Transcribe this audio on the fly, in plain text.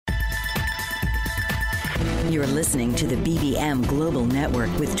You're listening to the BBM Global Network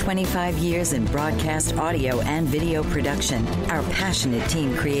with 25 years in broadcast audio and video production. Our passionate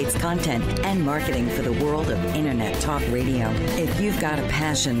team creates content and marketing for the world of Internet Talk Radio. If you've got a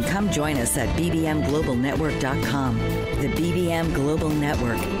passion, come join us at bbmglobalnetwork.com. The BBM Global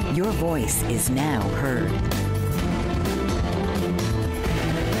Network. Your voice is now heard.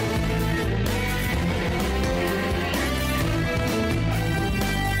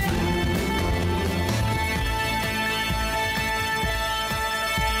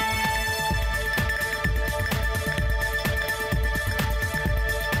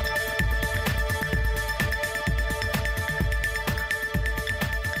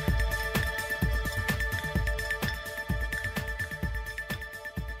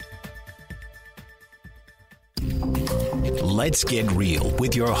 Let's Get Real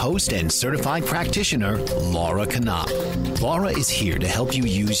with your host and certified practitioner, Laura Knopp. Laura is here to help you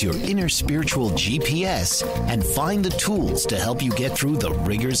use your inner spiritual GPS and find the tools to help you get through the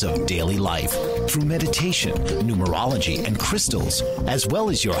rigors of daily life. Through meditation, numerology, and crystals, as well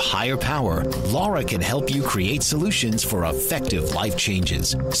as your higher power, Laura can help you create solutions for effective life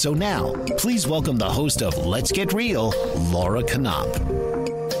changes. So now, please welcome the host of Let's Get Real, Laura Knopp.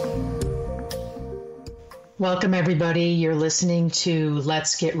 Welcome, everybody. You're listening to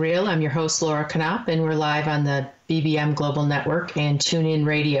Let's Get Real. I'm your host, Laura Knopp, and we're live on the BBM Global Network and TuneIn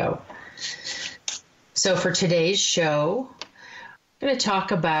Radio. So for today's show, I'm going to talk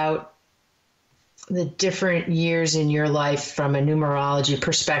about the different years in your life from a numerology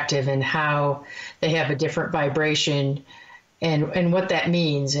perspective and how they have a different vibration and what that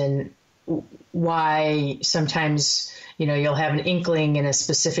means and why sometimes you'll have an inkling in a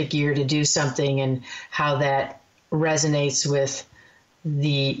specific year to do something and how that resonates with the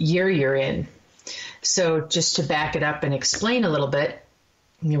year you're in. So just to back it up and explain a little bit,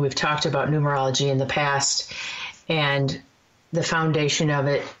 we've talked about numerology in the past, and the foundation of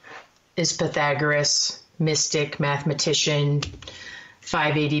it is Pythagoras, mystic, mathematician,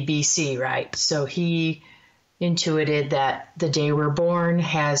 580 BC, right? So he intuited that the day we're born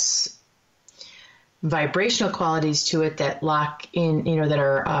has vibrational qualities to it that lock in, that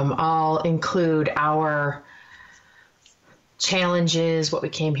are all include our challenges, what we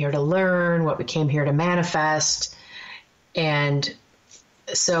came here to learn, what we came here to manifest. And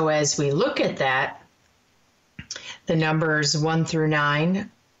so as we look at that, the numbers 1 through 9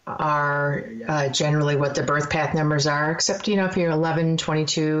 are generally what the birth path numbers are, except, if you're 11,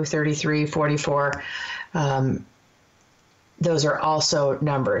 22, 33, 44, those are also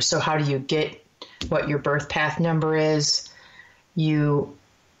numbers. So how do you get what your birth path number is? You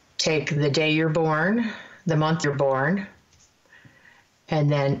take the day you're born, the month you're born,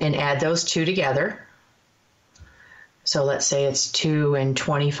 and add those two together. So let's say it's 2 and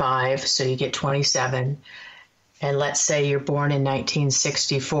 25, so you get 27. And let's say you're born in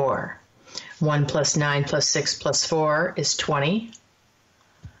 1964. 1 plus 9 plus 6 plus 4 is 20.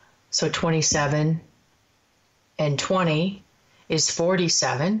 So 27 and 20 is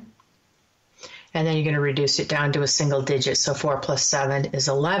 47. And then you're going to reduce it down to a single digit. So 4 plus 7 is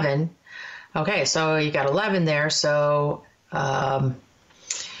 11. Okay, so you got 11 there. So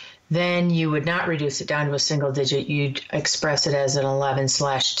then you would not reduce it down to a single digit. You'd express it as an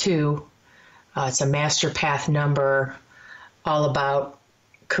 11/2. It's a master path number, all about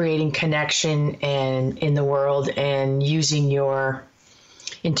creating connection and in the world and using your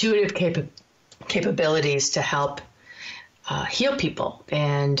intuitive capabilities to help heal people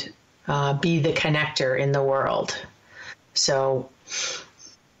and be the connector in the world. So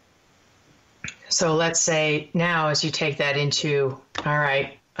let's say now as you take that into, all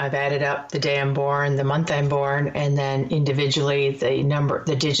right, I've added up the day I'm born, the month I'm born, and then individually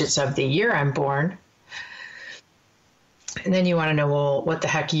the digits of the year I'm born. And then you want to know, well, what the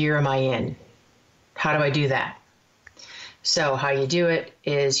heck year am I in? How do I do that? So how you do it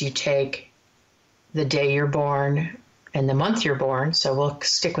is you take the day you're born and the month you're born. So we'll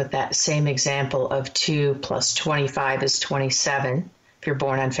stick with that same example of 2 plus 25 is 27 if you're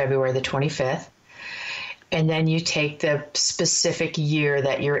born on February the 25th. And then you take the specific year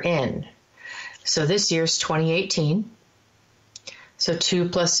that you're in. So this year's 2018. So 2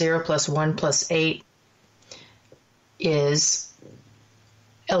 plus 0 plus 1 plus 8 is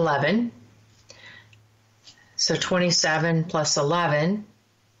 11. So 27 plus 11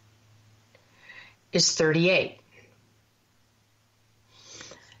 is 38.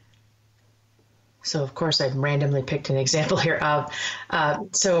 So, of course, I've randomly picked an example here.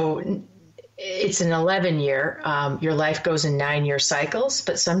 So it's an 11 year. Your life goes in 9 year cycles,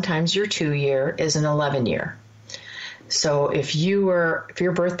 but sometimes your 2 year is an 11 year. So if your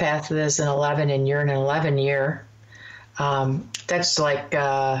birth path is an 11 and you're in an 11 year, that's like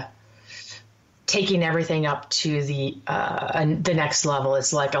taking everything up to the next level.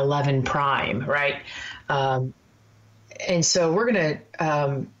 It's like 11 prime, right? And so we're going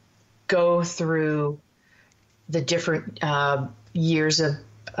to go through the different years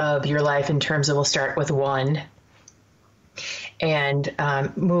of your life in terms of, we'll start with 1 and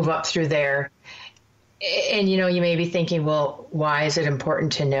move up through there. And, you may be thinking, well, why is it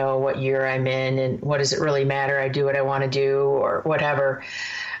important to know what year I'm in, and what does it really matter? I do what I want to do, or whatever.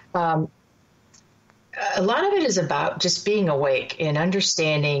 A lot of it is about just being awake and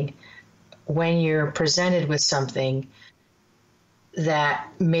understanding when you're presented with something that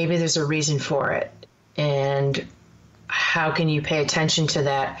maybe there's a reason for it, and how can you pay attention to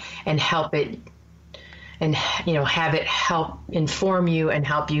that and help it, and have it help inform you and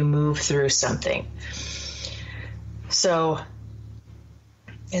help you move through something. So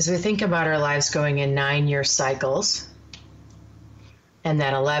as we think about our lives going in 9-year cycles, and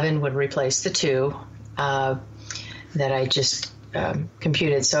that 11 would replace the 2 that I just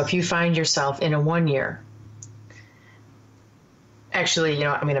computed. So if you find yourself in a 1 year, actually,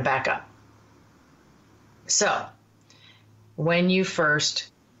 I'm going to back up. So when you first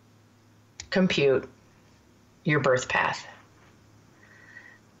compute your birth path,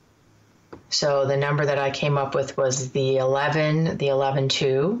 so the number that I came up with was the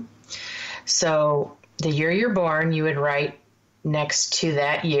 11-2. So the year you're born, you would write next to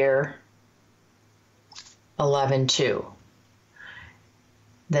that year 11-2.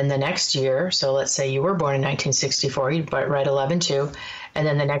 Then the next year, so let's say you were born in 1964, you'd write 11-2. And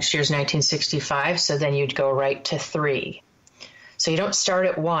then the next year is 1965, so then you'd go right to 3. So you don't start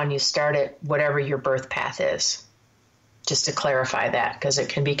at 1, you start at whatever your birth path is. Just to clarify that, because it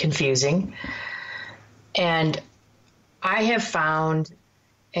can be confusing. And I have found,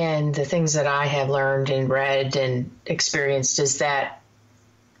 and the things that I have learned and read and experienced, is that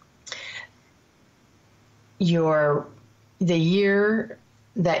the year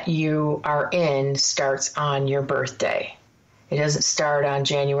that you are in starts on your birthday. It doesn't start on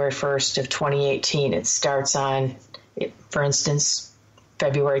January 1st of 2018. It starts on, for instance,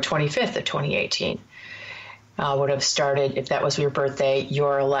 February 25th of 2018. Would have started, if that was your birthday,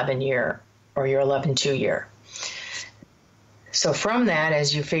 your 11 year or your 11-2 year. So from that,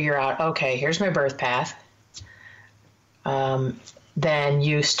 as you figure out, okay, here's my birth path, then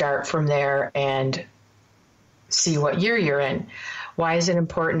you start from there and see what year you're in. Why is it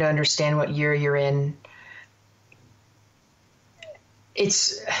important to understand what year you're in?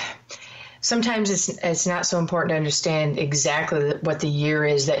 Sometimes it's not so important to understand exactly what the year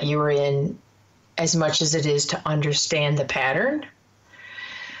is that you were in, as much as it is to understand the pattern.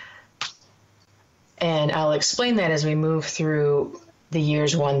 And I'll explain that as we move through the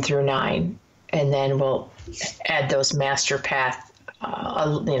years 1 through 9, and then we'll add those master path,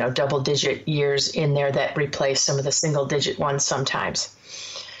 double-digit years in there that replace some of the single-digit ones sometimes.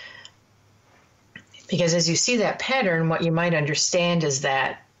 Because as you see that pattern, what you might understand is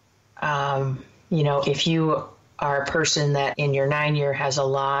that, if you are a person that in your 9 year has a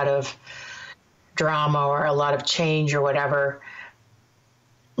lot of drama or a lot of change or whatever,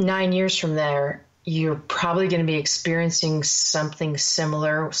 9 years from there, you're probably going to be experiencing something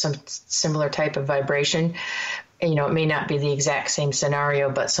similar, some similar type of vibration. It may not be the exact same scenario,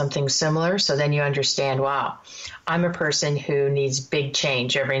 but something similar. So then you understand, wow, I'm a person who needs big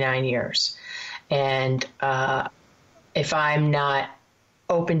change every 9 years. And if I'm not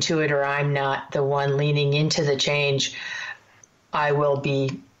open to it, or I'm not the one leaning into the change, I will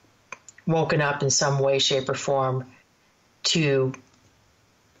be woken up in some way, shape, or form to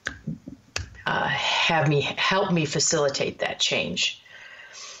help me facilitate that change.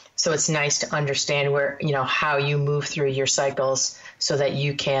 So it's nice to understand where, how you move through your cycles so that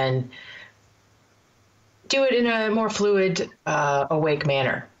you can do it in a more fluid, awake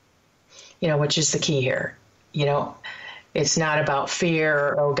manner, which is the key here. It's not about fear,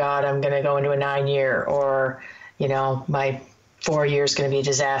 or, oh God, I'm going to go into a 9 year, or, my 4 years going to be a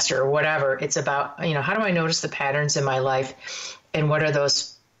disaster, or whatever. It's about, how do I notice the patterns in my life, and what are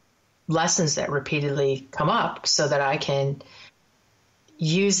those lessons that repeatedly come up, so that I can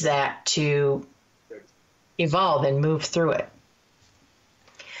use that to evolve and move through it.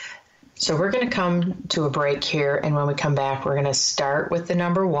 So we're going to come to a break here, and when we come back, we're going to start with the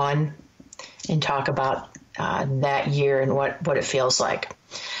number 1 and talk about that year and what it feels like.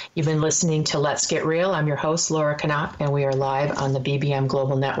 You've been listening to Let's Get Real. I'm your host, Laura Knopp, and we are live on the BBM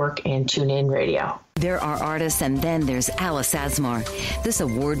Global Network and TuneIn Radio. There are artists, and then there's Alice Asmar. This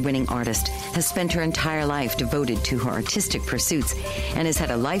award-winning artist has spent her entire life devoted to her artistic pursuits and has had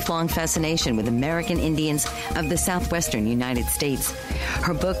a lifelong fascination with American Indians of the southwestern United States.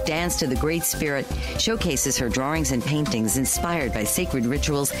 Her book, Dance to the Great Spirit, showcases her drawings and paintings inspired by sacred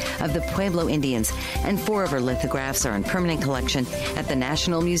rituals of the Pueblo Indians, and 4 of her lithographs are in permanent collection at the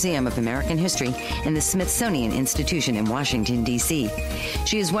National Museum of American History and the Smithsonian Institution in Washington, D.C.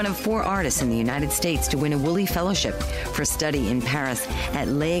 She is one of 4 artists in the United States to win a Woolley Fellowship for study in Paris at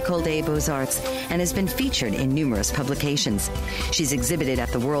l'École des Beaux-Arts and has been featured in numerous publications. She's exhibited at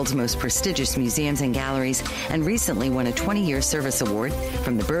the world's most prestigious museums and galleries and recently won a 20-year service award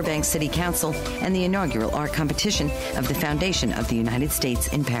from the Burbank City Council and the inaugural art competition of the Foundation of the United States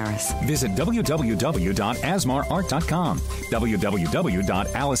in Paris. Visit www.asmarart.com,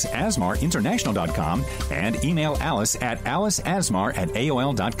 www.aliceasmarinternational.com, and email Alice at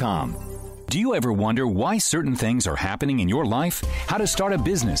aliceasmar@aol.com. Do you ever wonder why certain things are happening in your life? How to start a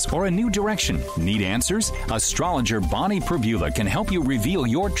business or a new direction? Need answers? Astrologer Bonnie Prabula can help you reveal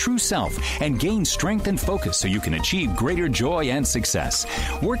your true self and gain strength and focus so you can achieve greater joy and success.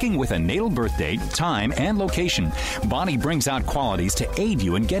 Working with a natal birth date, time, and location, Bonnie brings out qualities to aid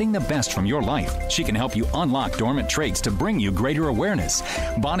you in getting the best from your life. She can help you unlock dormant traits to bring you greater awareness.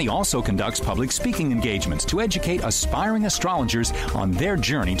 Bonnie also conducts public speaking engagements to educate aspiring astrologers on their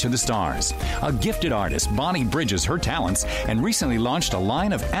journey to the stars. A gifted artist, Bonnie bridges her talents and recently launched a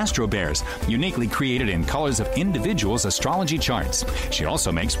line of Astro Bears, uniquely created in colors of individuals' astrology charts. She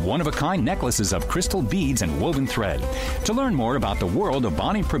also makes one-of-a-kind necklaces of crystal beads and woven thread. To learn more about the world of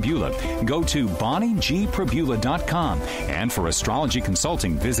Bonnie Prabula, go to BonnieGPrabula.com, and for astrology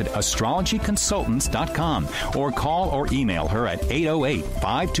consulting, visit astrologyconsultants.com or call or email her at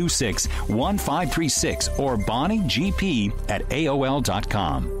 808-526-1536 or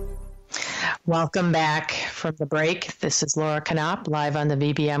BonnieGP@AOL.com. Welcome back from the break. This is Laura Knopp, live on the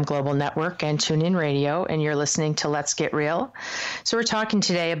BBM Global Network and TuneIn Radio, and you're listening to Let's Get Real. So we're talking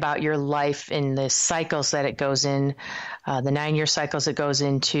today about your life in the cycles that it goes in, the 9-year cycles it goes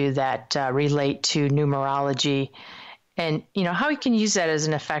into that relate to numerology, and how you can use that as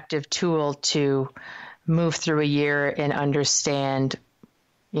an effective tool to move through a year and understand,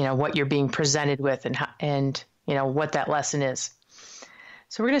 what you're being presented with and what that lesson is.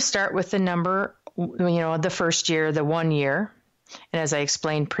 So we're going to start with the number, the first year, the 1 year. And as I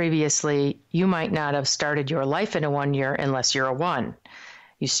explained previously, you might not have started your life in a 1 year unless you're a 1.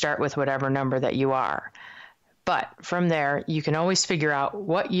 You start with whatever number that you are. But from there, you can always figure out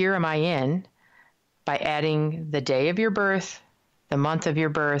what year am I in by adding the day of your birth, the month of your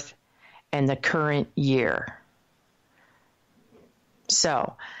birth, and the current year.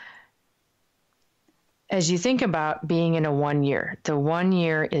 So as you think about being in a 1 year, the 1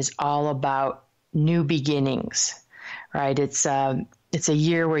 year is all about new beginnings, right? It's a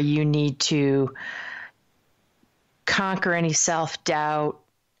year where you need to conquer any self-doubt,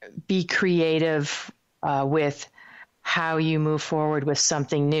 be creative with how you move forward with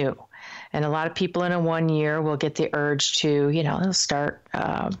something new. And a lot of people in a 1 year will get the urge to, start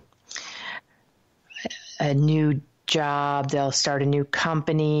a new job, they'll start a new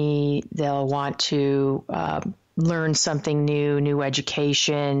company, they'll want to learn something new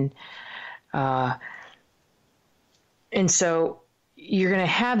education. And so you're going to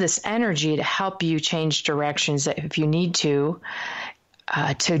have this energy to help you change directions if you need to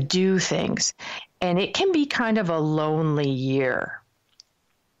do things. And it can be kind of a lonely year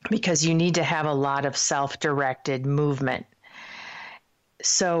because you need to have a lot of self-directed movement.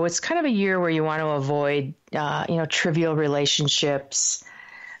 So it's kind of a year where you want to avoid, trivial relationships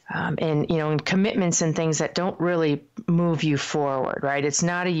and commitments and things that don't really move you forward, right? It's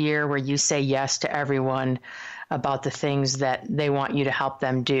not a year where you say yes to everyone about the things that they want you to help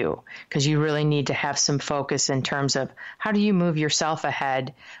them do, because you really need to have some focus in terms of how do you move yourself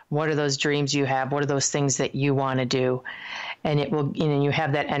ahead? What are those dreams you have? What are those things that you want to do? And it will, you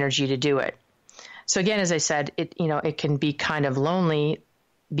have that energy to do it. So again, as I said, it can be kind of lonely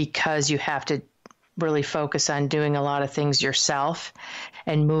because you have to really focus on doing a lot of things yourself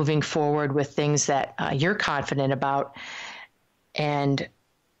and moving forward with things that you're confident about, and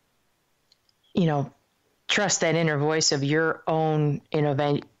trust that inner voice of your own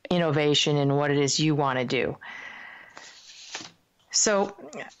innovation and what it is you want to do. So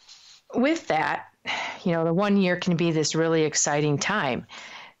with that, the 1 year can be this really exciting time.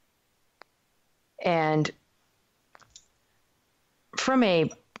 And from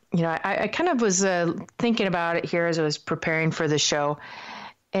I kind of was thinking about it here as I was preparing for the show.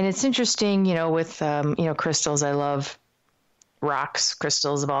 And it's interesting, with, crystals. I love rocks,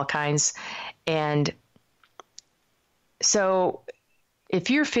 crystals of all kinds. And so if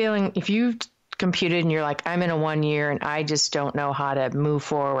you've computed and you're like, I'm in a 1 year and I just don't know how to move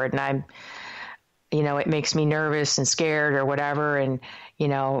forward, and it makes me nervous and scared or whatever. And,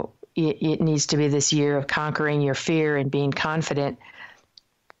 it needs to be this year of conquering your fear and being confident.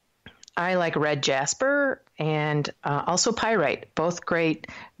 I like red jasper and also pyrite, both great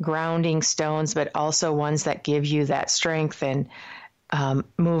grounding stones, but also ones that give you that strength and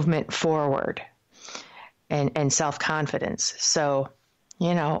movement forward and self-confidence. So,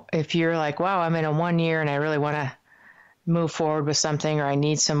 if you're like, wow, I'm in a 1 year and I really want to move forward with something, or I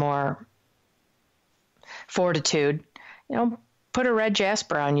need some more fortitude, put a red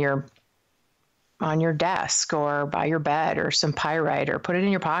jasper on your desk or by your bed, or some pyrite, or put it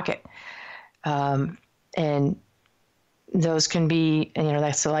in your pocket. And those can be,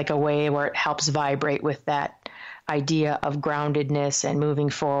 that's like a way where it helps vibrate with that idea of groundedness and moving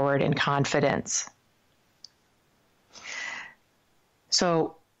forward and confidence.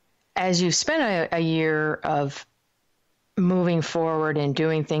 So as you spend a year of moving forward and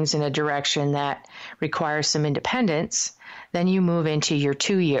doing things in a direction that requires some independence, then you move into your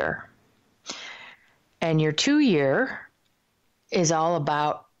 2 year. And your 2 year is all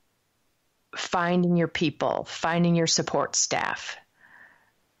about finding your people, finding your support staff,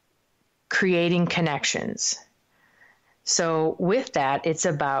 creating connections. So with that, it's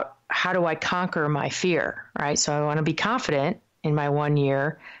about, how do I conquer my fear, right? So I want to be confident in my 1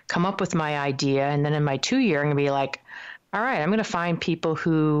 year, come up with my idea, and then in my 2 year, I'm going to be like, all right, I'm going to find people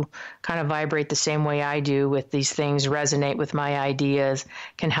who kind of vibrate the same way I do with these things, resonate with my ideas,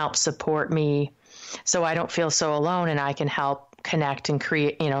 can help support me so I don't feel so alone, and I can help connect and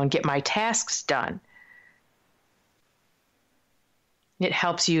create, and get my tasks done. It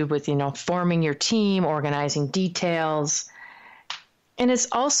helps you with, forming your team, organizing details. And it's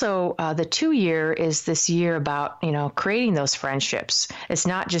also, the 2 year is this year about, creating those friendships. It's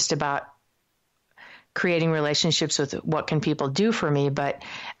not just about creating relationships with what can people do for me, but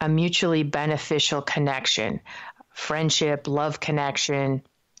a mutually beneficial connection, friendship, love connection.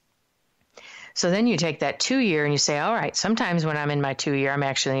 So then you take that 2 year and you say, all right, sometimes when I'm in my 2 year, I'm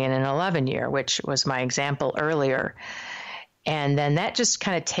actually in an 11 year, which was my example earlier. And then that just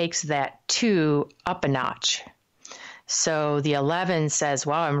kind of takes that 2 up a notch. So the 11 says,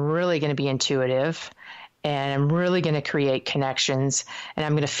 wow, I'm really going to be intuitive, and I'm really going to create connections, and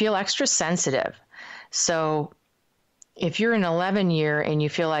I'm going to feel extra sensitive. So if you're in 11 year and you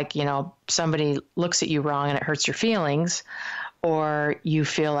feel like, somebody looks at you wrong and it hurts your feelings, or you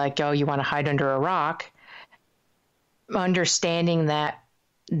feel like, you want to hide under a rock, understanding that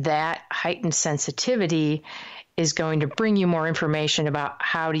heightened sensitivity is going to bring you more information about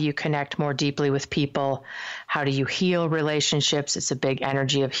how do you connect more deeply with people, how do you heal relationships. It's a big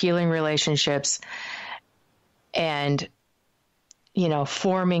energy of healing relationships, and,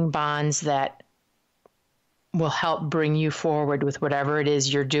 forming bonds that will help bring you forward with whatever it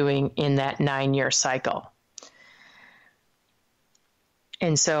is you're doing in that 9 year cycle.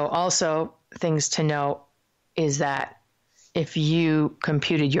 And so also things to note is that if you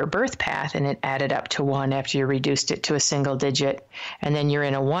computed your birth path and it added up to 1 after you reduced it to a single digit, and then you're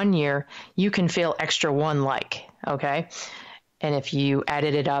in a 1 year, you can feel extra 1-like, okay? And if you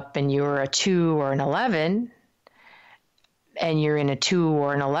added it up and you were a 2 or an 11, and you're in a 2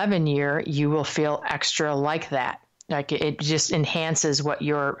 or an 11 year, you will feel extra like that. Like it just enhances what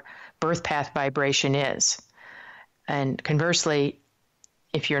your birth path vibration is. And conversely,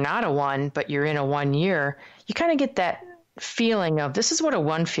 if you're not a 1, but you're in a 1 year, you kind of get that feeling of, this is what a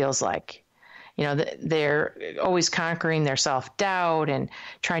 1 feels like. They're always conquering their self-doubt and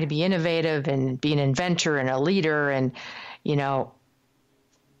trying to be innovative and be an inventor and a leader. And,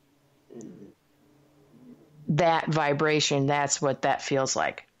 that vibration, that's what that feels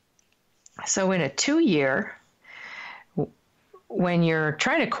like. So in a 2 year, when you're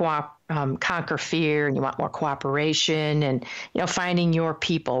trying to conquer fear and you want more cooperation and, finding your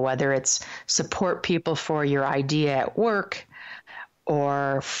people, whether it's support people for your idea at work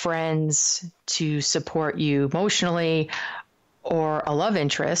or friends to support you emotionally or a love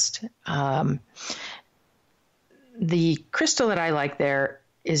interest, the crystal that I like there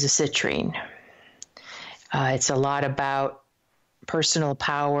is a citrine. It's a lot about personal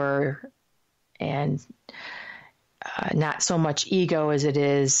power and not so much ego as it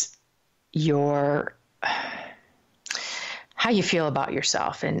is how you feel about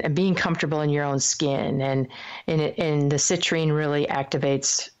yourself and being comfortable in your own skin. And the citrine really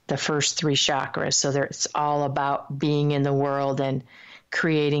activates the first 3 chakras. So it's all about being in the world and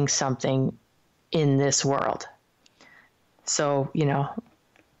creating something in this world. So,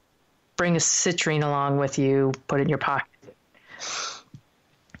 bring a citrine along with you, put it in your pocket.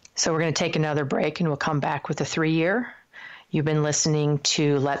 So we're going to take another break, and we'll come back with a 3-year. You've been listening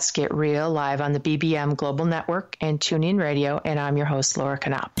to Let's Get Real live on the BBM Global Network and TuneIn Radio, and I'm your host, Laura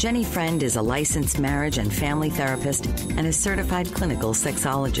Knopp. Jenny Friend is a licensed marriage and family therapist and a certified clinical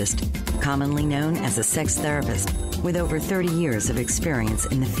sexologist, commonly known as a sex therapist, with over 30 years of experience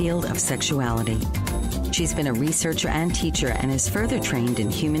in the field of sexuality. She's been a researcher and teacher and is further trained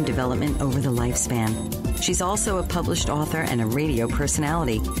in human development over the lifespan. She's also a published author and a radio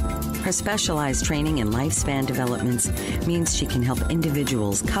personality. Her specialized training in lifespan developments means she can help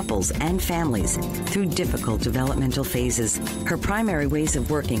individuals, couples, and families through difficult developmental phases. Her primary ways of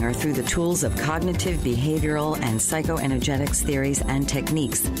working are through the tools of cognitive, behavioral, and psychoenergetics theories and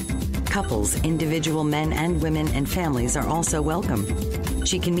techniques. Couples, individual men and women, and families are also welcome.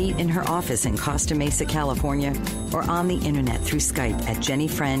 She can meet in her office in Costa Mesa, California, or on the internet through Skype at Jenny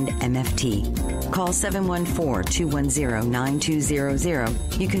Friend MFT. Call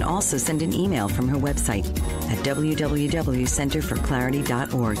 714-210-9200. You can also send an email from her website at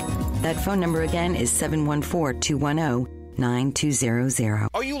www.centerforclarity.org. That phone number again is 714-210-9200.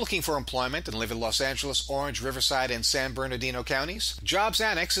 Are you looking for employment and live in Los Angeles, Orange, Riverside, and San Bernardino counties? Jobs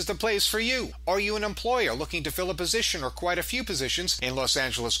Annex is the place for you. Are you an employer looking to fill a position or quite a few positions in Los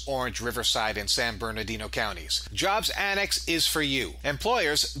Angeles, Orange, Riverside, and San Bernardino counties? Jobs Annex is for you.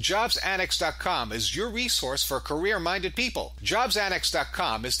 Employers, JobsAnnex.com is your resource for career-minded people.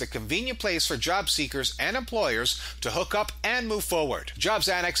 JobsAnnex.com is the convenient place for job seekers and employers to hook up and move forward. Jobs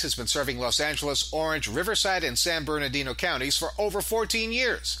Annex has been serving Los Angeles, Orange, Riverside, and San Bernardino counties for over 14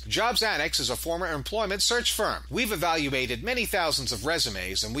 years. Jobs Annex is a former employment search firm. We've evaluated many thousands of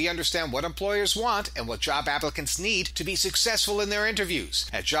resumes, and we understand what employers want and what job applicants need to be successful in their interviews.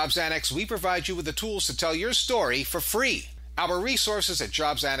 At Jobs Annex, we provide you with the tools to tell your story for free. Our resources at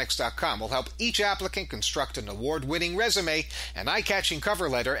JobsAnnex.com will help each applicant construct an award-winning resume, an eye-catching cover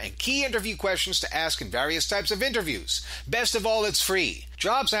letter, and key interview questions to ask in various types of interviews. Best of all, it's free.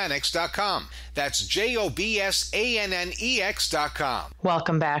 JobsAnnex.com. That's JobsAnnex.com.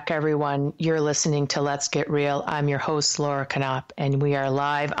 Welcome back, everyone. You're listening to Let's Get Real. I'm your host, Laura Knopp, and we are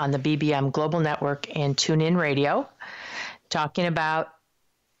live on the BBM Global Network and TuneIn Radio, talking about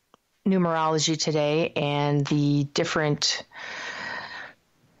numerology today and the different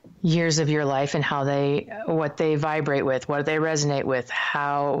years of your life and how what they vibrate with, what they resonate with,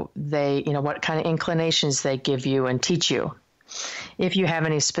 how they, what kind of inclinations they give you and teach you. If you have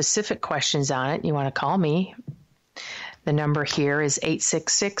any specific questions on it, you want to call me. The number here is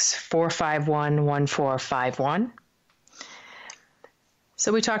 866-451-1451.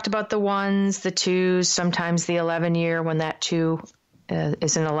 So we talked about the 1s, the 2s, sometimes the 11 year when that 2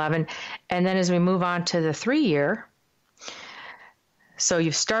 is an 11. And then as we move on to the 3 year, so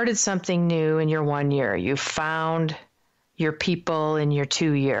you've started something new in your 1 year. You've found your people in your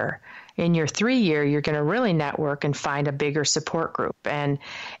 2 year. In your 3 year, you're going to really network and find a bigger support group and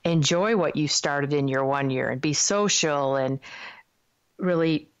enjoy what you started in your 1 year and be social and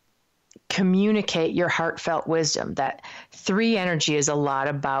really communicate your heartfelt wisdom. That 3 energy is a lot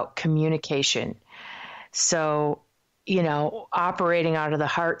about communication. So, operating out of the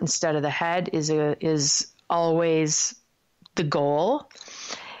heart instead of the head is always the goal.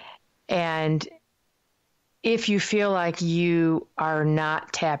 And if you feel like you are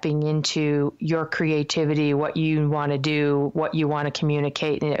not tapping into your creativity, what you want to do, what you want to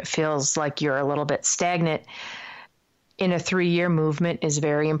communicate, and it feels like you're a little bit stagnant, in a 3 year movement is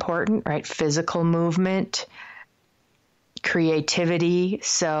very important, right? Physical movement, creativity.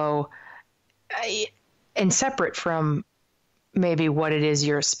 So, and separate from maybe what it is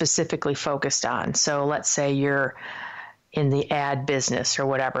you're specifically focused on. So let's say you're in the ad business or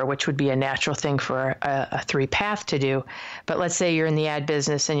whatever, which would be a natural thing for a 3 path to do. But let's say you're in the ad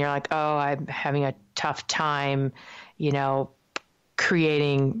business and you're like, oh, I'm having a tough time,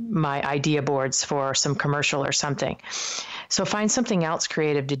 creating my idea boards for some commercial or something. So find something else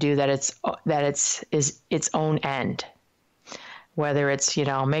creative to do that it's its own end. Whether it's,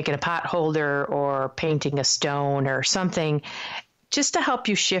 making a pot holder or painting a stone or something, just to help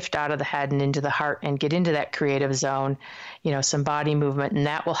you shift out of the head and into the heart and get into that creative zone, some body movement. And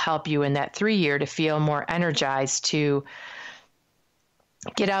that will help you in that 3 year to feel more energized to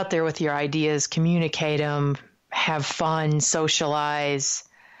get out there with your ideas, communicate them, have fun, socialize,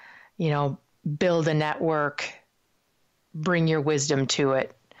 build a network, bring your wisdom to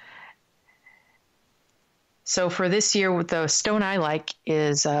it. So for this year, the stone I like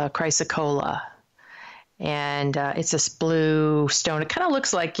is chrysocolla. And it's this blue stone. It kind of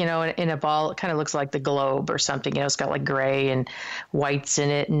looks like, in a ball, it kind of looks like the globe or something. It's got like gray and whites in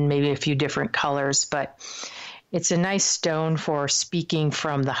it and maybe a few different colors. But it's a nice stone for speaking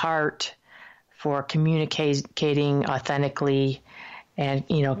from the heart, for communicating authentically and,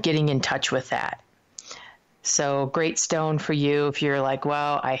 getting in touch with that. So great stone for you if you're like,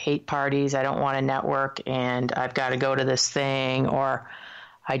 well, I hate parties, I don't want to network, and I've got to go to this thing, or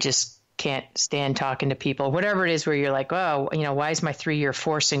I just can't stand talking to people, whatever it is where you're like, oh, why is my 3-year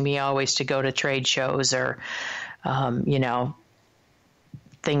forcing me always to go to trade shows or,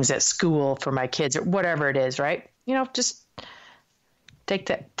 things at school for my kids or whatever it is, right? Just take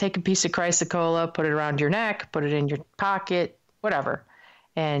a piece of chrysocolla, put it around your neck, put it in your pocket, whatever,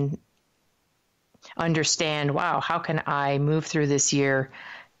 and understand, wow, how can I move through this year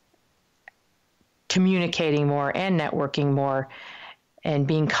communicating more and networking more and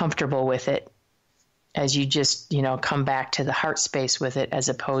being comfortable with it as you just, come back to the heart space with it, as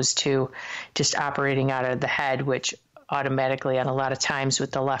opposed to just operating out of the head, which automatically and a lot of times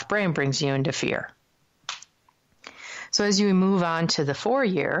with the left brain brings you into fear. So as you move on to the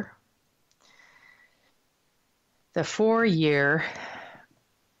 4-year,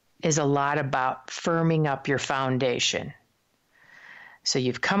 is a lot about firming up your foundation. So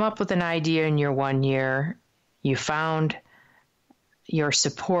you've come up with an idea in your 1 year, you found your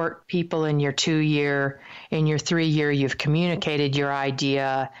support people in your 2 year, in your 3 year, you've communicated your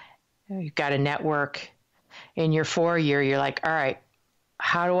idea, you've got a network. In your 4 year, you're like, all right,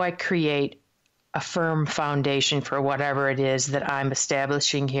 how do I create a firm foundation for whatever it is that I'm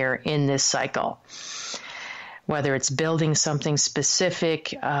establishing here in this cycle? Whether it's building something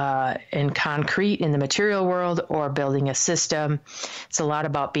specific and concrete in the material world or building a system, it's a lot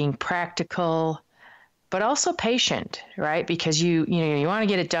about being practical, but also patient, right? Because you want to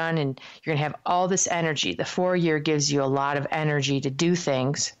get it done and you're going to have all this energy. The 4 year gives you a lot of energy to do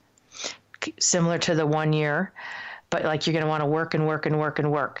things similar to the 1 year, but like you're going to want to work and work and work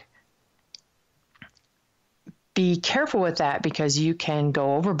and work. Be careful with that because you can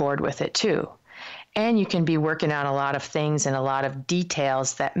go overboard with it too. And you can be working on a lot of things and a lot of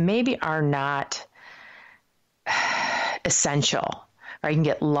details that maybe are not essential, or you can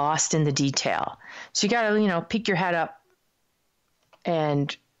get lost in the detail. So you got to, peek your head up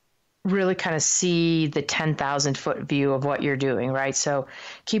and really kind of see the 10,000 foot view of what you're doing, right? So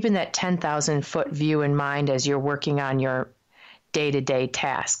keeping that 10,000 foot view in mind as you're working on your day-to-day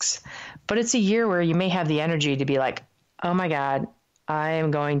tasks. But it's a year where you may have the energy to be like, oh my God, I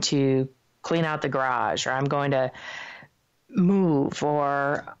am going to clean out the garage, or I'm going to move,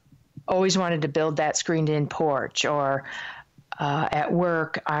 or always wanted to build that screened-in porch, or at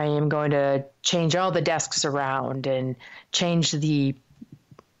work, I am going to change all the desks around and change the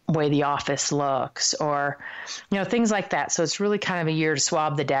way the office looks, or, things like that. So it's really kind of a year to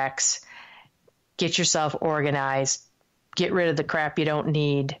swab the decks, get yourself organized, get rid of the crap you don't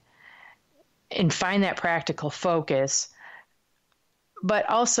need, and find that practical focus. But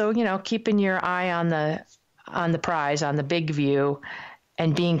also, keeping your eye on the prize, on the big view,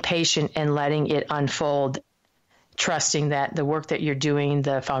 and being patient and letting it unfold, trusting that the work that you're doing,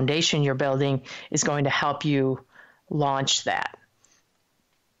 the foundation you're building, is going to help you launch that.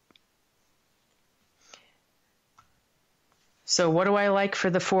 So what do I like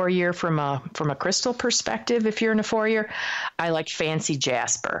for the 4 year from a crystal perspective? If you're in a 4 year, I like fancy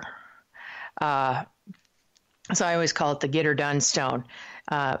jasper. So I always call it the get her done stone.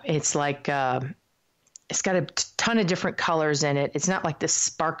 It's like, it's got a ton of different colors in it. It's not like this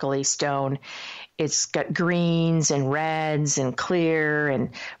sparkly stone. It's got greens and reds and clear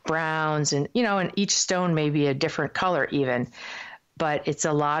and browns and, and each stone may be a different color even, but it's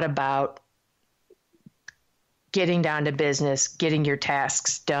a lot about getting down to business, getting your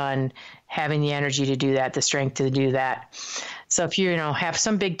tasks done, having the energy to do that, the strength to do that. So if you, have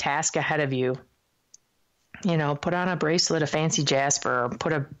some big task ahead of you, put on a bracelet of fancy jasper, or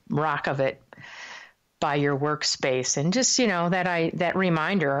put a rock of it by your workspace, and just, that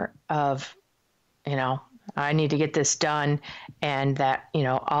reminder of, I need to get this done, and that,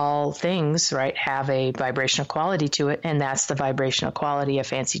 all things, right, have a vibrational quality to it, and that's the vibrational quality of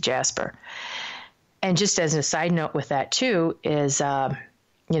fancy jasper. And just as a side note with that too is,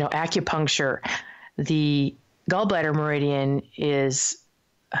 acupuncture. The gallbladder meridian is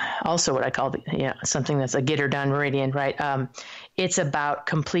also what I call something that's a get her done meridian, right? It's about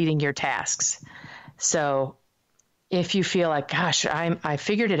completing your tasks. So if you feel like, gosh, I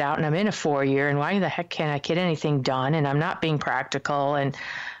figured it out and I'm in a 4 year, and why the heck can't I get anything done? And I'm not being practical, and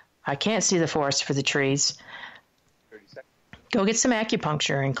I can't see the forest for the trees. go get some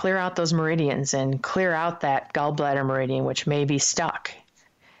acupuncture and clear out those meridians and clear out that gallbladder meridian, which may be stuck,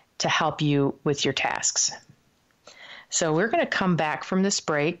 to help you with your tasks. So we're going to come back from this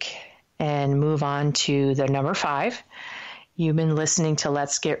break and move on to the number 5. You've been listening to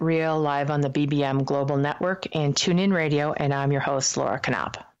Let's Get Real live on the BBM Global Network and TuneIn Radio, and I'm your host, Laura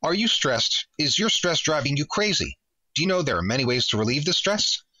Knopp. Are you stressed? Is your stress driving you crazy? Do you know there are many ways to relieve the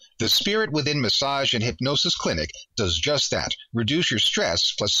stress? The Spirit Within Massage and Hypnosis Clinic does just that. Reduce your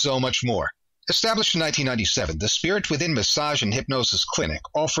stress, plus so much more. Established in 1997, the Spirit Within Massage and Hypnosis Clinic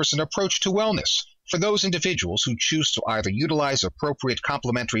offers an approach to wellness for those individuals who choose to either utilize appropriate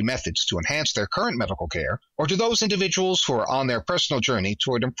complementary methods to enhance their current medical care, or to those individuals who are on their personal journey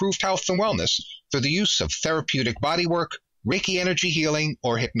toward improved health and wellness through the use of therapeutic bodywork, Reiki energy healing,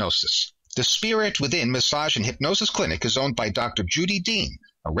 or hypnosis. The Spirit Within Massage and Hypnosis Clinic is owned by Dr. Judy Dean,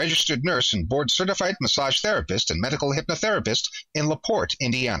 a registered nurse and board-certified massage therapist and medical hypnotherapist in LaPorte,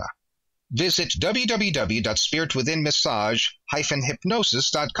 Indiana. Visit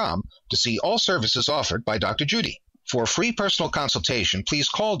www.spiritwithinmassage-hypnosis.com to see all services offered by Dr. Judy. For a free personal consultation, please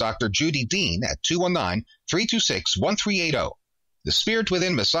call Dr. Judy Dean at 219-326-1380. The Spirit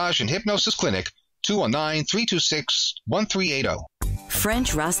Within Massage and Hypnosis Clinic, 219-326-1380.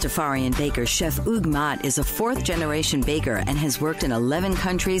 French Rastafarian baker Chef Hugues Mott is a fourth-generation baker and has worked in 11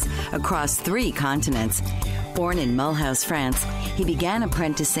 countries across 3 continents. Born in Mulhouse, France, he began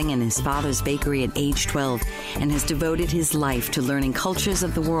apprenticing in his father's bakery at age 12 and has devoted his life to learning cultures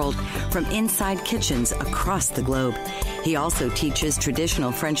of the world from inside kitchens across the globe. He also teaches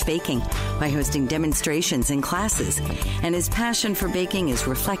traditional French baking by hosting demonstrations and classes, and his passion for baking is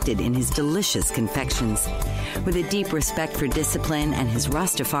reflected in his delicious confections. With a deep respect for discipline and his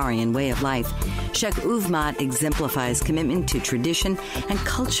Rastafarian way of life, Chef Hugues Mott exemplifies commitment to tradition and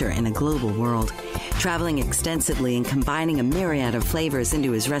culture in a global world. Traveling extensively and combining a myriad of flavors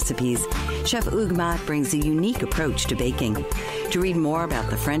into his recipes, Chef Hugues Mott brings a unique approach to baking. To read more about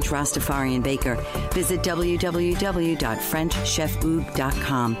the French Rastafarian baker, visit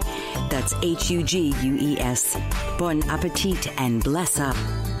www.frenchchefhugues.com. That's Hugues. Bon appetit and bless up.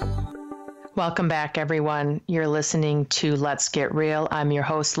 Welcome back, everyone. You're listening to Let's Get Real. I'm your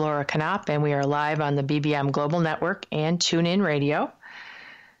host, Laura Knopp, and we are live on the BBM Global Network and TuneIn Radio.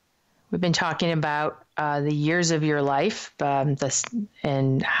 We've been talking about the years of your life,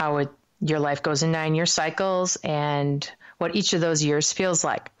 and how your life goes in 9-year cycles, and what each of those years feels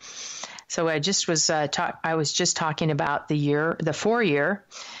like. So I was just talking about the 4-year,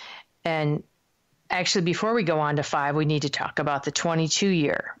 and actually before we go on to 5, we need to talk about the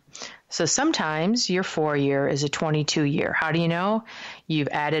 22-year. So sometimes your 4-year is a 22-year. How do you know? You've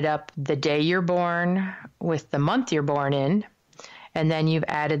added up the day you're born with the month you're born in, and then you've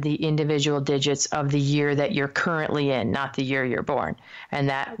added the individual digits of the year that you're currently in, not the year you're born. And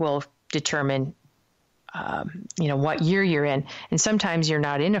that will determine, what year you're in. And sometimes you're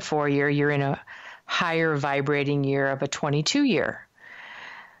not in a 4-year, you're in a higher vibrating year of a 22-year.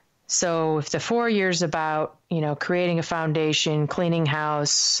 So if the 4 years about, creating a foundation, cleaning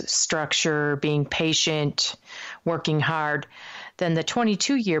house, structure, being patient, working hard, then the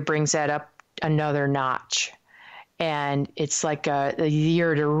 22-year brings that up another notch. And it's like a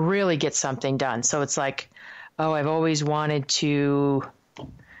year to really get something done. So it's like, I've always wanted to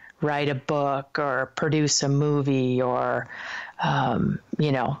write a book or produce a movie or,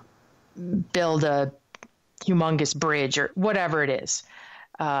 build a humongous bridge or whatever it is.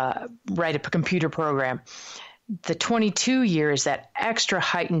 Write a computer program. The 22 years, that extra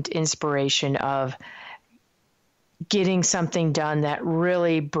heightened inspiration of getting something done that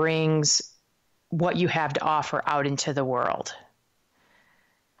really brings what you have to offer out into the world.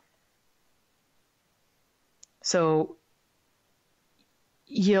 So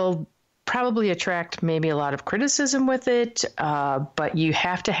you'll probably attract maybe a lot of criticism with it, but you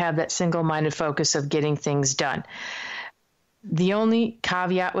have to have that single-minded focus of getting things done. The only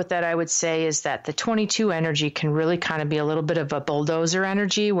caveat with that I would say is that the 22 energy can really kind of be a little bit of a bulldozer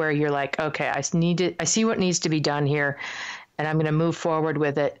energy where you're like, okay, I see what needs to be done here and I'm going to move forward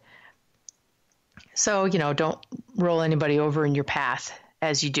with it. So, don't roll anybody over in your path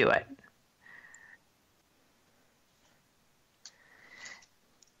as you do it.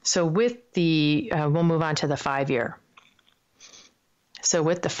 So with we'll move on to the 5-year. So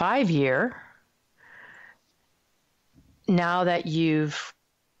with the 5-year, now that you've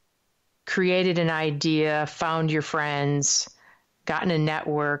created an idea, found your friends, gotten a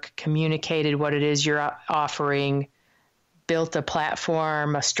network, communicated what it is you're offering, built a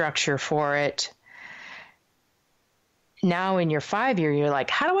platform, a structure for it, now in your 5 year, you're like,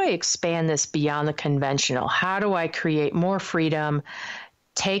 how do I expand this beyond the conventional? How do I create more freedom,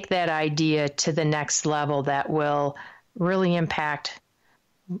 take that idea to the next level that will really impact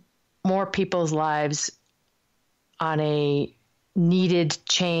more people's lives on a needed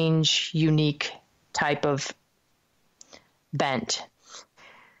change, unique type of bent?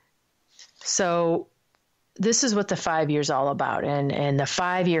 So this is what the 5 year is all about. And the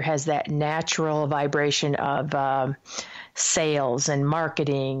 5 year has that natural vibration of sales and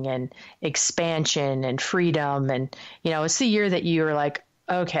marketing and expansion and freedom. And, it's the year that you're like,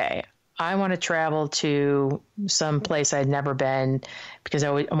 okay, I want to travel to some place I'd never been because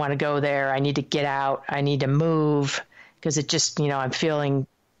I want to go there. I need to get out. I need to move because it just, I'm feeling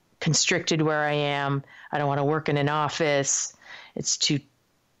constricted where I am. I don't want to work in an office. It's too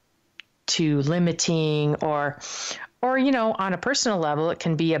limiting, or on a personal level, it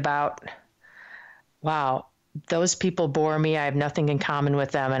can be about, wow, those people bore me. I have nothing in common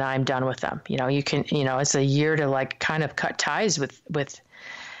with them and I'm done with them. It's a year to like kind of cut ties with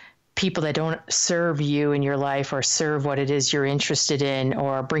people that don't serve you in your life or serve what it is you're interested in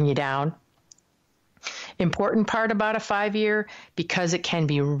or bring you down. Important part about a 5 year, because it can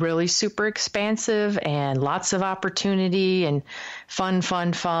be really super expansive and lots of opportunity and fun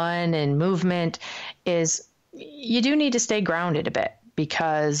and movement, is you do need to stay grounded a bit,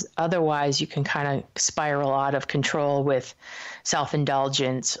 because otherwise you can kind of spiral out of control with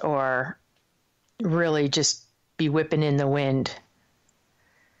self-indulgence or really just be whipping in the wind.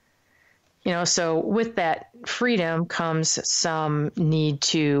 So with that freedom comes some need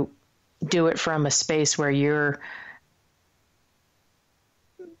to do it from a space where you're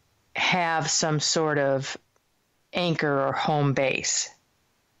have some sort of anchor or home base.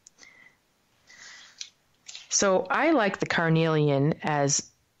 So I like the carnelian as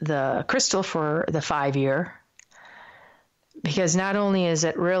the crystal for the 5 year, because not only is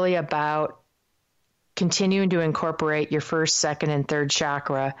it really about continuing to incorporate your first, second, and third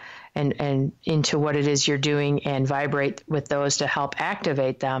chakra and into what it is you're doing and vibrate with those to help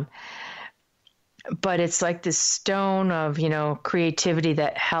activate them, but it's like this stone of, creativity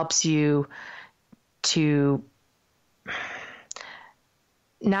that helps you to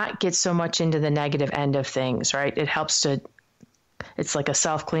not get so much into the negative end of things, right? It's like a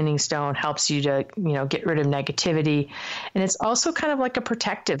self-cleaning stone, helps you to, get rid of negativity. And it's also kind of like a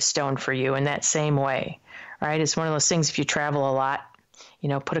protective stone for you in that same way, right? It's one of those things, if you travel a lot,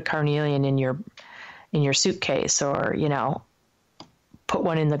 put a carnelian in your suitcase, or, put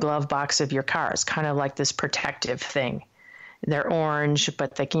one in the glove box of your car. It's kind of like this protective thing. They're orange,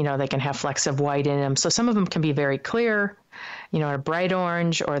 but they can have flecks of white in them. So some of them can be very clear, a bright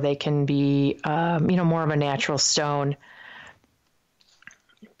orange, or they can be, more of a natural stone.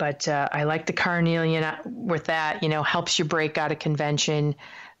 But I like the carnelian with that, helps you break out of convention,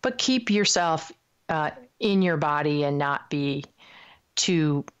 but keep yourself in your body and not be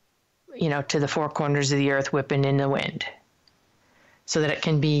too, to the four corners of the earth whipping in the wind. So that it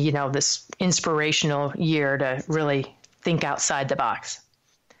can be, this inspirational year to really think outside the box.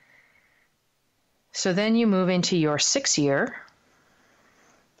 So then you move into your 6 year.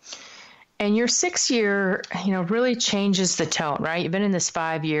 And your 6 year, really changes the tone, right? You've been in this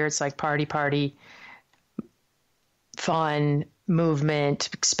 5 year, it's like party, fun, movement,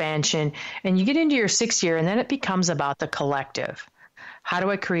 expansion. And you get into your 6 year, and then it becomes about the collective. How do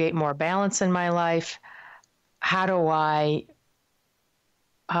I create more balance in my life? How do I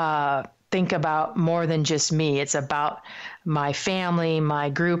think about more than just me? It's about my family, my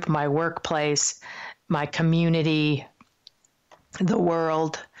group, my workplace, my community, the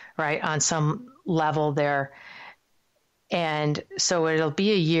world, right, on some level there. And so it'll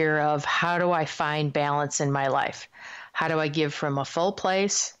be a year of, how do I find balance in my life? How do I give from a full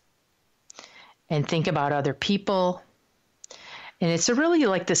place and think about other people? And it's really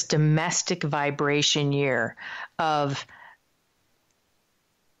like this domestic vibration year of,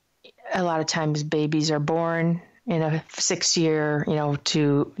 a lot of times babies are born in a 6 year,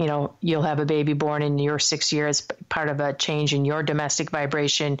 you'll have a baby born in your 6 year as part of a change in your domestic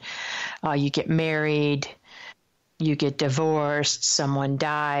vibration. You get married, you get divorced, someone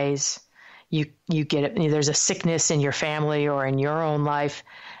dies, there's a sickness in your family or in your own life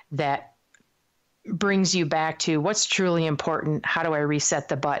that brings you back to what's truly important. How do I reset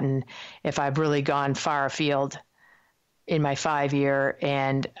the button if I've really gone far afield in my 5 year,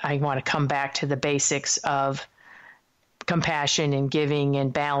 and I want to come back to the basics of compassion and giving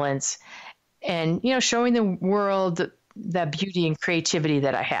and balance, and, showing the world the beauty and creativity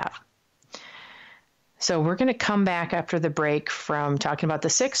that I have. So we're going to come back after the break from talking about the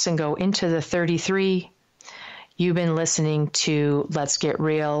 6 and go into the 33. You've been listening to Let's Get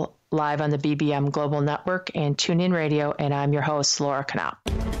Real live on the BBM Global Network and TuneIn Radio, and I'm your host, Laura Knopp.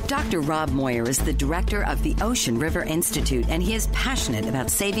 Dr. Rob Moyer is the director of the Ocean River Institute, and he is passionate about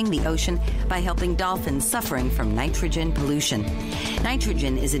saving the ocean by helping dolphins suffering from nitrogen pollution.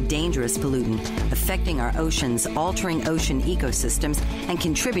 Nitrogen is a dangerous pollutant affecting our oceans, altering ocean ecosystems, and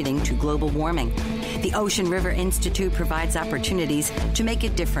contributing to global warming. The Ocean River Institute provides opportunities to make a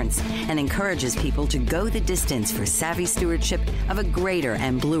difference and encourages people to go the distance for savvy stewardship of a greater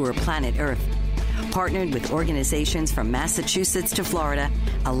and bluer planet Earth. Partnered with organizations from Massachusetts to Florida,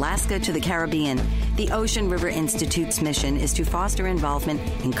 Alaska to the Caribbean, the Ocean River Institute's mission is to foster involvement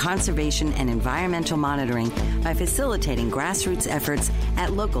in conservation and environmental monitoring by facilitating grassroots efforts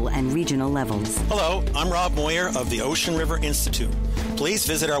at local and regional levels. Hello, I'm Rob Moyer of the Ocean River Institute. Please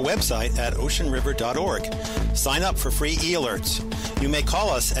visit our website at oceanriver.org. Sign up for free e-alerts. You may call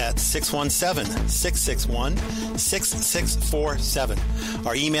us at 617-661-6647.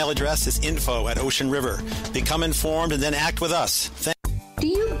 Our email address is info@oceanriver. Become informed and then act with us. Do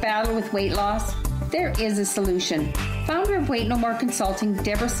you battle with weight loss? There is a solution. Founder of Weight No More Consulting,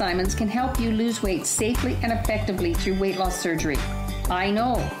 Deborah Simons, can help you lose weight safely and effectively through weight loss surgery. I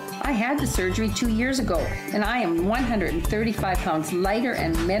know. I had the surgery 2 years ago, and I am 135 pounds lighter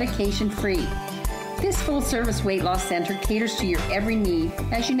and medication-free. This full-service weight loss center caters to your every need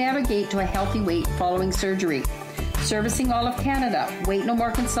as you navigate to a healthy weight following surgery. Servicing all of Canada, Weight No More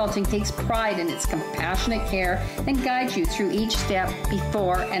Consulting takes pride in its compassionate care and guides you through each step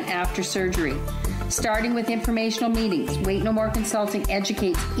before and after surgery. Starting with informational meetings, Weight No More Consulting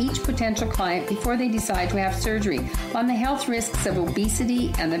educates each potential client before they decide to have surgery on the health risks of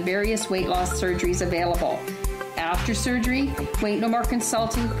obesity and the various weight loss surgeries available. After surgery, Weight No More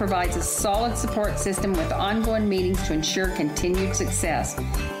Consulting provides a solid support system with ongoing meetings to ensure continued success.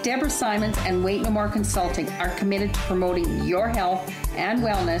 Deborah Simons and Weight No More Consulting are committed to promoting your health and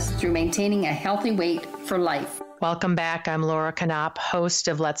wellness through maintaining a healthy weight for life. Welcome back. I'm Laura Knopp, host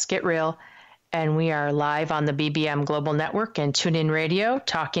of Let's Get Real, and we are live on the BBM Global Network and TuneIn Radio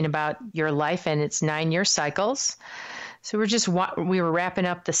talking about your life and its 9-year cycles. So we were wrapping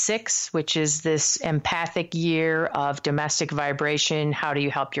up the 6, which is this empathic year of domestic vibration. How do you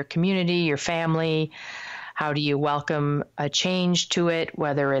help your community, your family? How do you welcome a change to it,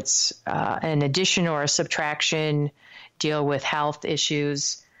 whether it's an addition or a subtraction, deal with health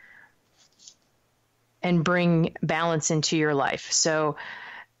issues, and bring balance into your life. So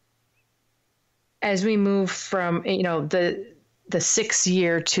as we move from, the 6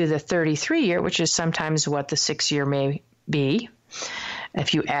 year to the 33 year, which is sometimes what the 6 year may be,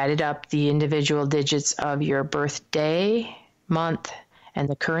 if you added up the individual digits of your birthday, month, and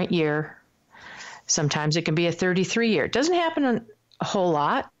the current year, sometimes it can be a 33 year. It doesn't happen a whole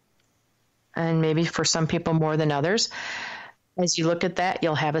lot, and maybe for some people more than others. As you look at that,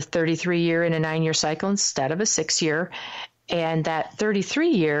 you'll have a 33 year in a 9-year cycle instead of a 6 year. And that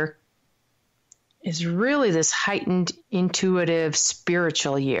 33 year is really this heightened, intuitive,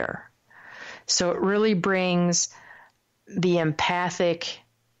 spiritual year. So it really brings the empathic,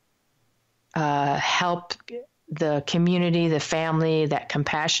 help the community, the family, that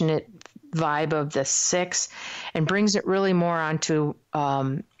compassionate vibe of the 6, and brings it really more onto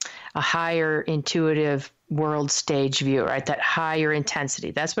a higher intuitive world stage view, right? That higher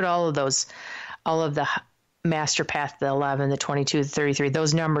intensity. That's what all of the Master Path, the 11, the 22, the 33,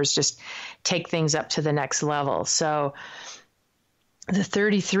 those numbers just take things up to the next level. So the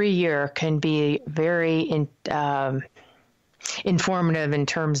 33 year can be very informative in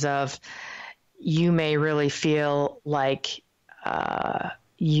terms of you may really feel like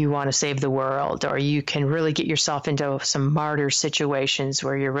you want to save the world, or you can really get yourself into some martyr situations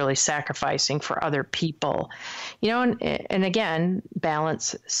where you're really sacrificing for other people, and again,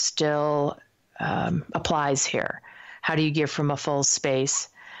 balance still applies here. How do you give from a full space?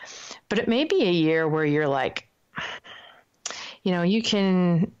 But it may be a year where you're like, you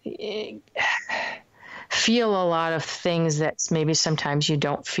can feel a lot of things that maybe sometimes you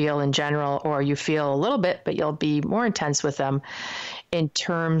don't feel in general, or you feel a little bit, but you'll be more intense with them in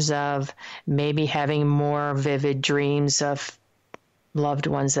terms of maybe having more vivid dreams of loved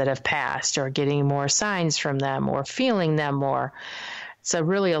ones that have passed, or getting more signs from them, or feeling them more. So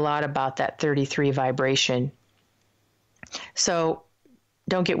really a lot about that 33 vibration. So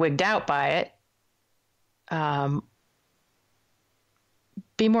don't get wigged out by it.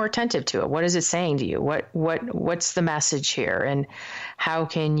 Be more attentive to it. What is it saying to you? What's the message here? And how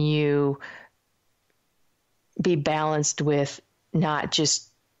can you be balanced with not just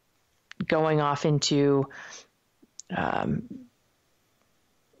going off into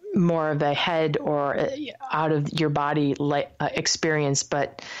more of a head or out of your body experience,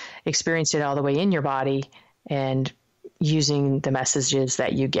 but experience it all the way in your body and using the messages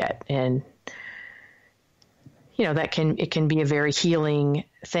that you get. And, it can be a very healing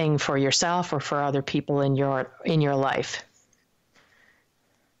thing for yourself or for other people in your life.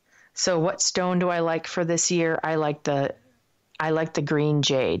 So what stone do I like for this year? I like the green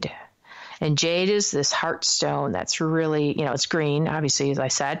jade. And jade is this heart stone that's really, it's green, obviously, as I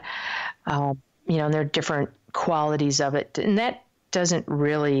said. And there are different qualities of it. And that doesn't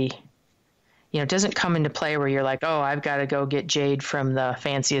really, doesn't come into play where you're like, oh, I've got to go get jade from the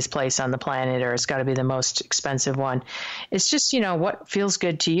fanciest place on the planet, or it's got to be the most expensive one. It's just, what feels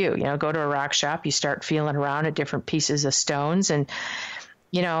good to you. Go to a rock shop, you start feeling around at different pieces of stones, and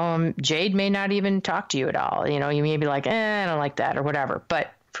jade may not even talk to you at all. You may be like, I don't like that or whatever. But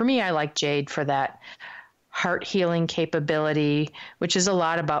for me, I like jade for that heart healing capability, which is a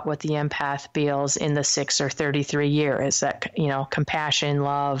lot about what the empath feels in the 6 or 33 year, is that, compassion,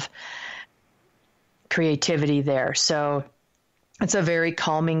 love, creativity there. So it's a very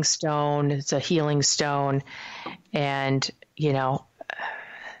calming stone. It's a healing stone. And,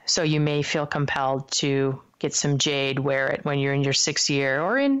 so you may feel compelled to get some jade, wear it when you're in your 6th year,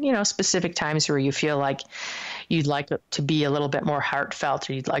 or in, specific times where you feel like you'd like it to be a little bit more heartfelt,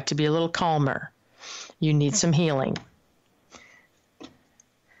 or you'd like to be a little calmer. You need some healing.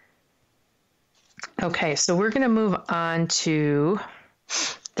 Okay, so we're going to move on to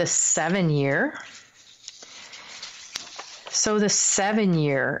the 7 year. So the 7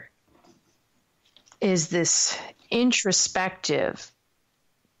 year is this introspective,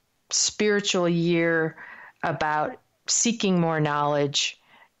 spiritual year about seeking more knowledge,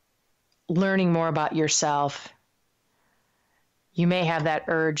 learning more about yourself. You may have that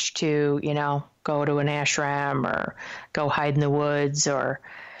urge to, go to an ashram or go hide in the woods, or,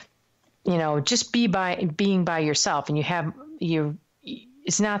 just being by yourself. And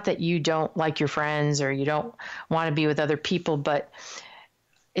it's not that you don't like your friends or you don't want to be with other people, but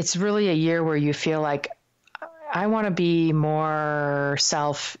it's really a year where you feel like, I want to be more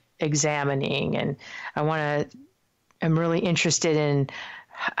self-examining, and I'm really interested in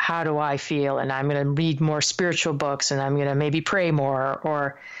how do I feel, and I'm going to read more spiritual books, and I'm going to maybe pray more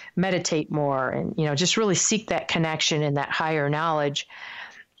or meditate more, and, just really seek that connection and that higher knowledge,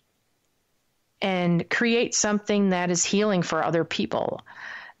 and create something that is healing for other people,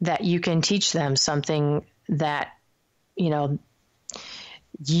 that you can teach them something that,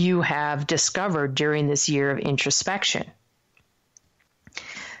 you have discovered during this year of introspection.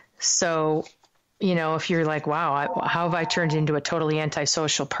 So, if you're like, wow, how have I turned into a totally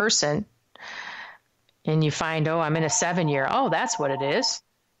antisocial person? And you find, I'm in a 7 year. Oh, that's what it is.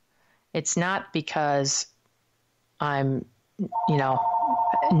 It's not because I'm, a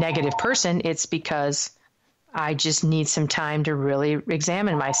negative person. It's because I just need some time to really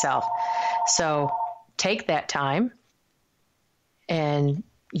examine myself. So take that time and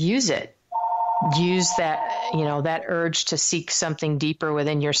use it. Use that, that urge to seek something deeper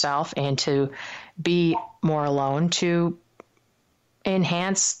within yourself and to be more alone, to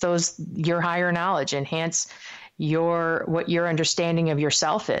enhance your higher knowledge, enhance what your understanding of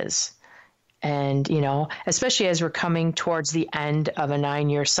yourself is. And, especially as we're coming towards the end of a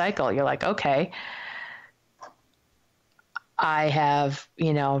 9-year cycle, you're like, okay, I have,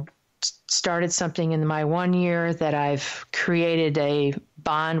 started something in my 1 year, that I've created a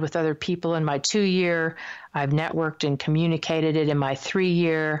bond with other people in my 2 year. I've networked and communicated it in my 3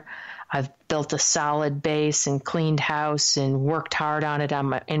 year. I've built a solid base and cleaned house and worked hard on it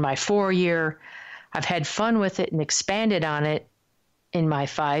in my 4 year. I've had fun with it and expanded on it in my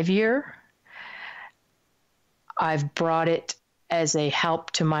 5 year. I've brought it as a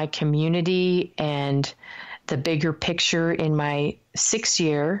help to my community and the bigger picture in my 6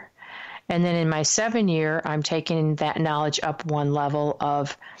 year. And then in my 7 year, I'm taking that knowledge up one level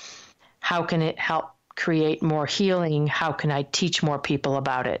of how can it help create more healing? How can I teach more people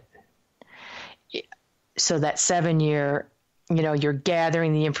about it? So that 7 year, you're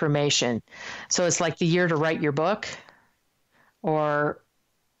gathering the information. So it's like the year to write your book, or,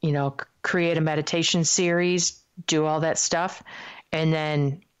 create a meditation series, do all that stuff. And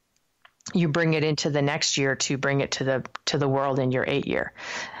then you bring it into the next year to bring it to the world in your 8 year.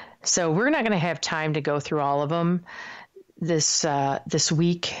 So we're not going to have time to go through all of them this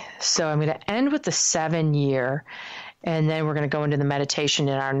week. So I'm going to end with the 7 year, and then we're going to go into the meditation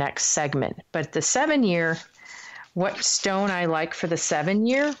in our next segment. But the 7 year, what stone I like for the 7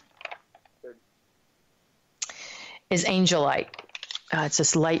 year is angelite. It's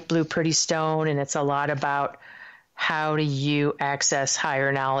this light blue, pretty stone, and it's a lot about how do you access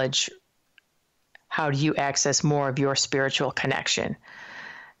higher knowledge? How do you access more of your spiritual connection?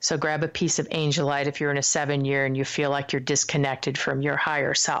 So grab a piece of angel light if you're in a 7-year and you feel like you're disconnected from your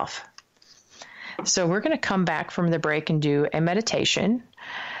higher self. So we're going to come back from the break and do a meditation.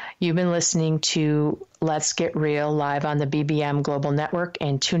 You've been listening to Let's Get Real live on the BBM Global Network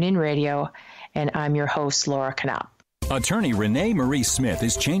and TuneIn Radio, and I'm your host, Laura Knopp. Attorney Renee Marie Smith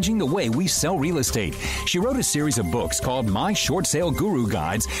is changing the way we sell real estate. She wrote a series of books called My Short Sale Guru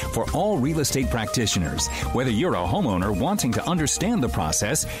Guides for all real estate practitioners. Whether you're a homeowner wanting to understand the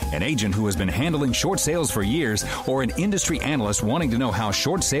process, an agent who has been handling short sales for years, or an industry analyst wanting to know how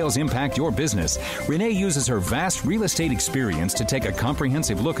short sales impact your business, Renee uses her vast real estate experience to take a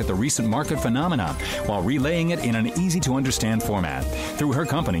comprehensive look at the recent market phenomena while relaying it in an easy-to-understand format. Through her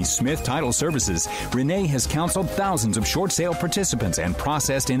company, Smith Title Services, Renee has counseled thousands of short sale participants and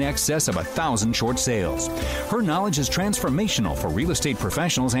processed in excess of 1,000 short sales. Her knowledge is transformational for real estate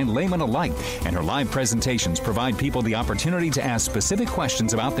professionals and laymen alike, and her live presentations provide people the opportunity to ask specific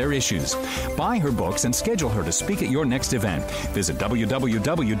questions about their issues. Buy her books and schedule her to speak at your next event. Visit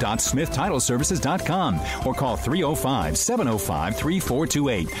www.smithtitleservices.com or call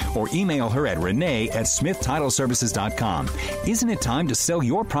 305-705-3428 or email her at renee@smithtitleservices.com. Isn't it time to sell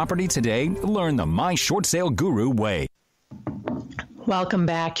your property today? Learn the My Short Sale Guru way. Welcome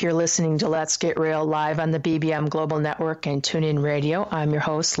back. You're listening to Let's Get Real live on the BBM Global Network and TuneIn Radio. I'm your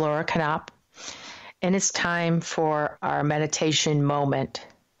host, Laura Knopp, and it's time for our meditation moment.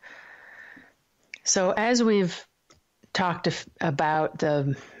 So as we've talked about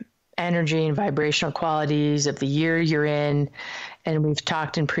the energy and vibrational qualities of the year you're in, and we've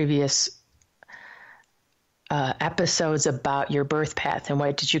talked in previous episodes about your birth path and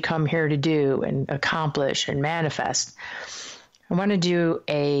what did you come here to do and accomplish and manifest, I want to do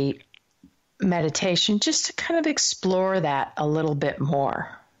a meditation just to kind of explore that a little bit more.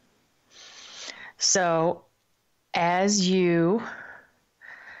 So as you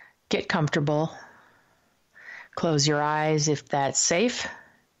get comfortable, close your eyes if that's safe.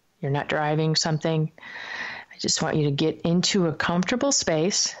 You're not driving something. I just want you to get into a comfortable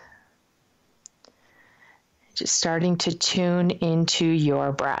space. Just starting to tune into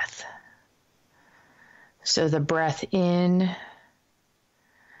your breath. So the breath in,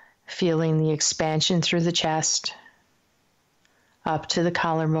 feeling the expansion through the chest, up to the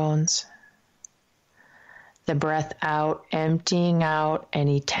collarbones. The breath out, emptying out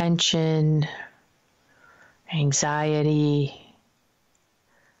any tension, anxiety,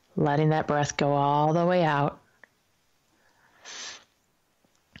 letting that breath go all the way out.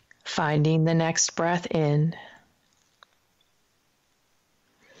 Finding the next breath in,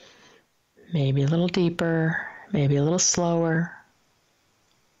 maybe a little deeper, maybe a little slower.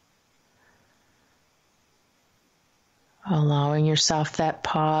 Allowing yourself that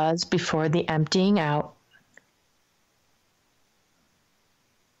pause before the emptying out.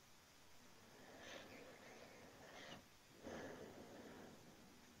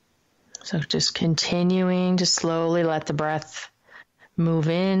 So just continuing to slowly let the breath move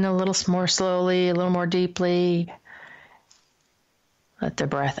in a little more slowly, a little more deeply. Let the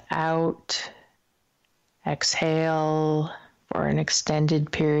breath out. Exhale for an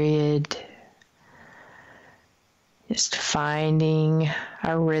extended period. Just finding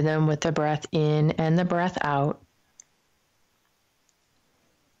a rhythm with the breath in and the breath out.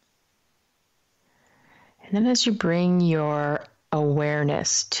 And then as you bring your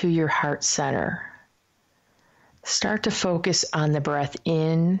awareness to your heart center, start to focus on the breath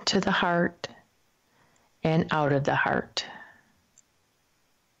in to the heart and out of the heart.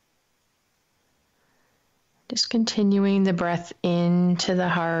 Just continuing the breath into the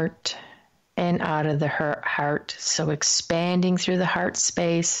heart and out of the heart. So expanding through the heart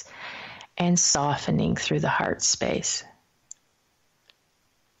space and softening through the heart space.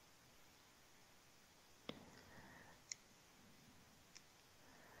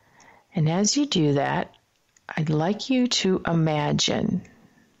 And as you do that, I'd like you to imagine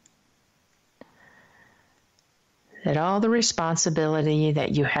that all the responsibility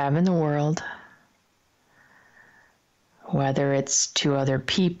that you have in the world, whether it's to other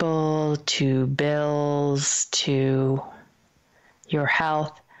people, to bills, to your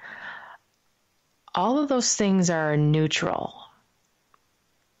health, all of those things are neutral.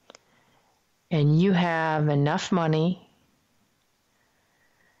 And you have enough money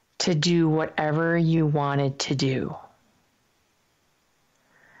to do whatever you wanted to do.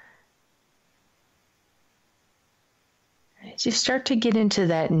 As you start to get into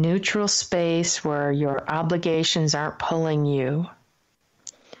that neutral space where your obligations aren't pulling you,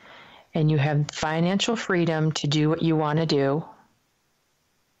 and you have financial freedom to do what you want to do.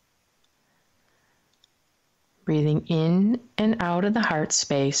 Breathing in and out of the heart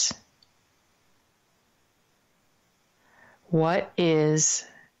space. What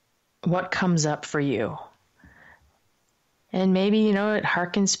comes up for you? And maybe, it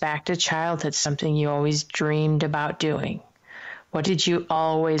harkens back to childhood, something you always dreamed about doing. What did you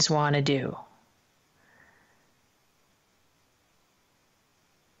always want to do?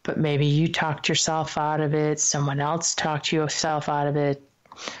 But maybe you talked yourself out of it, someone else talked yourself out of it,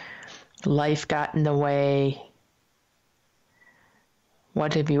 life got in the way.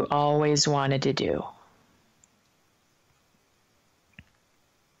 What have you always wanted to do?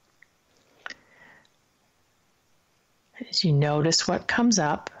 As you notice what comes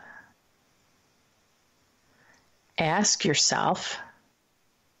up, ask yourself,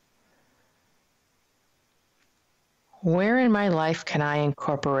 where in my life can I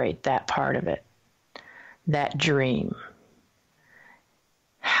incorporate that part of it, that dream?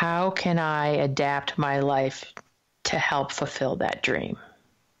 How can I adapt my life to help fulfill that dream?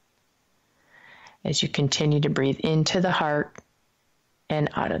 As you continue to breathe into the heart and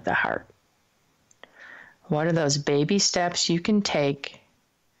out of the heart. What are those baby steps you can take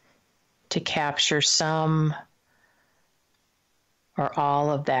to capture some or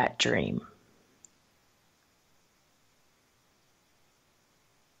all of that dream?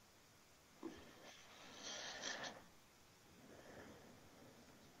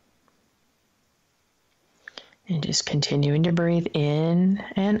 And just continuing to breathe in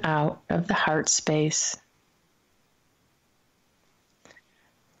and out of the heart space.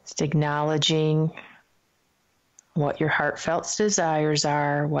 Just acknowledging what your heartfelt desires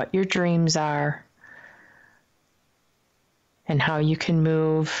are, what your dreams are, and how you can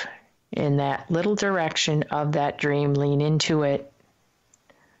move in that little direction of that dream, lean into it.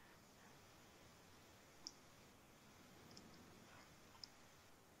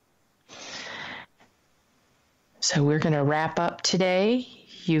 So we're going to wrap up today.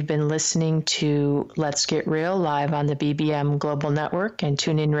 You've been listening to Let's Get Real live on the BBM Global Network and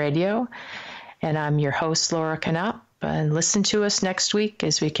TuneIn Radio. And I'm your host, Laura Knopp. And listen to us next week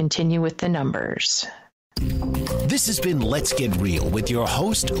as we continue with the numbers. This has been Let's Get Real with your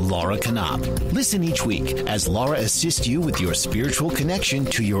host, Laura Knopp. Listen each week as Laura assists you with your spiritual connection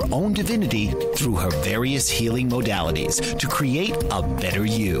to your own divinity through her various healing modalities to create a better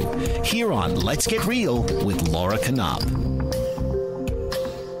you. Here on Let's Get Real with Laura Knopp.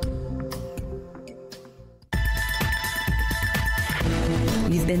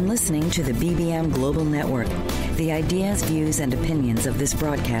 You've been listening to the BBM Global Network. The ideas, views, and opinions of this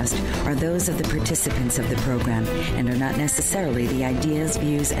broadcast are those of the participants of the program and are not necessarily the ideas,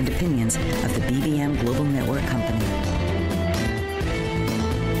 views, and opinions of the BBM Global Network Company.